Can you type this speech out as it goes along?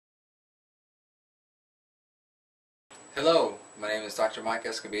Hello, my name is Dr. Mike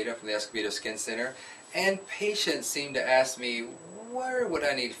Escobedo from the Escobedo Skin Center, and patients seem to ask me, where would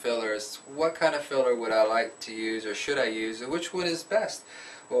I need fillers? What kind of filler would I like to use, or should I use, or which one is best?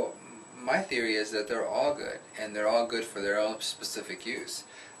 Well, my theory is that they're all good, and they're all good for their own specific use.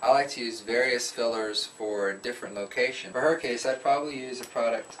 I like to use various fillers for different locations. For her case, I'd probably use a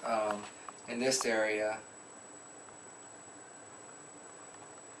product in this area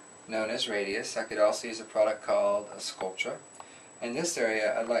known as Radius. I could also use a product called Sculptra. In this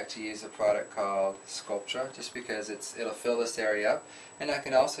area, I'd like to use a product called Sculptra just because it'll fill this area up. And I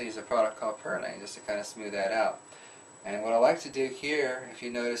can also use a product called Perlane just to kind of smooth that out. And what I like to do here, if you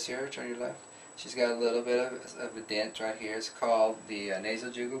notice here, turn your left, she's got a little bit of a dent right here. It's called the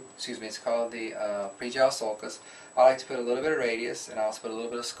it's called the Pre-Gel Sulcus. I like to put a little bit of Radius and I also put a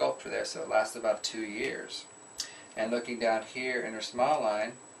little bit of Sculptra there so it lasts about 2 years. And looking down here in her smile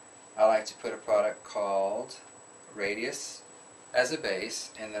line, I like to put a product called Radius as a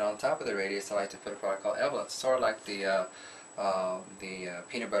base, and then on top of the Radius I like to put a product called Evolence, sort of like the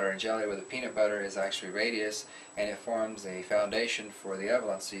peanut butter and jelly, where the peanut butter is actually Radius and it forms a foundation for the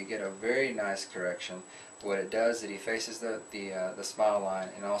Evolence, so you get a very nice correction. What it does, it effaces the smile line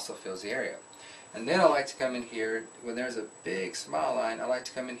and also fills the area. And then I like to come in here, when there's a big smile line, I like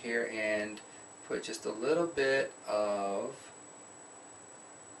to come in here and put just a little bit of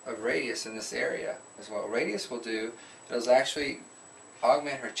Radius in this area. As what Radius will do, it'll actually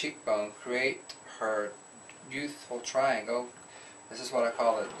augment her cheekbone, create her youthful triangle. This is what I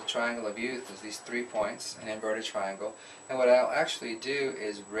call it, the triangle of youth. There's these 3 points, an inverted triangle. And what I'll actually do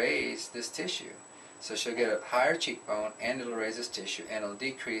is raise this tissue. So she'll get a higher cheekbone and it'll raise this tissue and it'll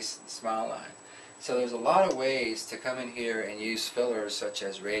decrease the smile line. So there's a lot of ways to come in here and use fillers such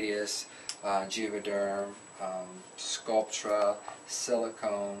as Radius, Juvederm, Sculptra,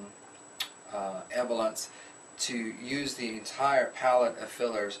 Silicone, Evolence, to use the entire palette of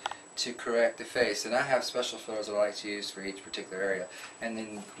fillers to correct the face. And I have special fillers that I like to use for each particular area. And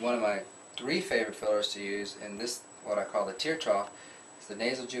then one of my 3 favorite fillers to use in this, what I call the tear trough, is the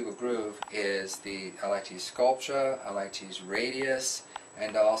nasal jugal groove. I like to use Sculptra, I like to use Radius,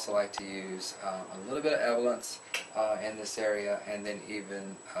 and I also like to use a little bit of Evolence in this area, and then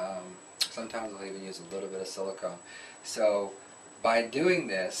even sometimes I'll even use a little bit of silicone. So by doing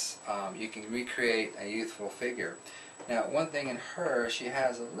this, you can recreate a youthful figure. Now, one thing in her, she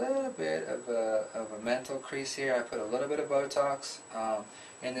has a little bit of a mental crease here. I put a little bit of Botox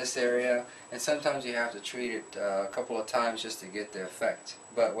in this area, and sometimes you have to treat it a couple of times just to get the effect.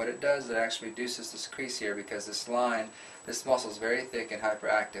 But what it does, it actually reduces this crease here because this muscle is very thick and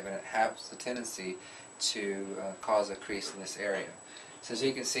hyperactive, and it has the tendency to cause a crease in this area. So as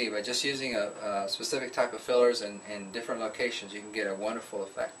you can see, by just using a specific type of fillers in different locations, you can get a wonderful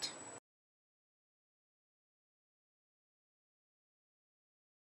effect.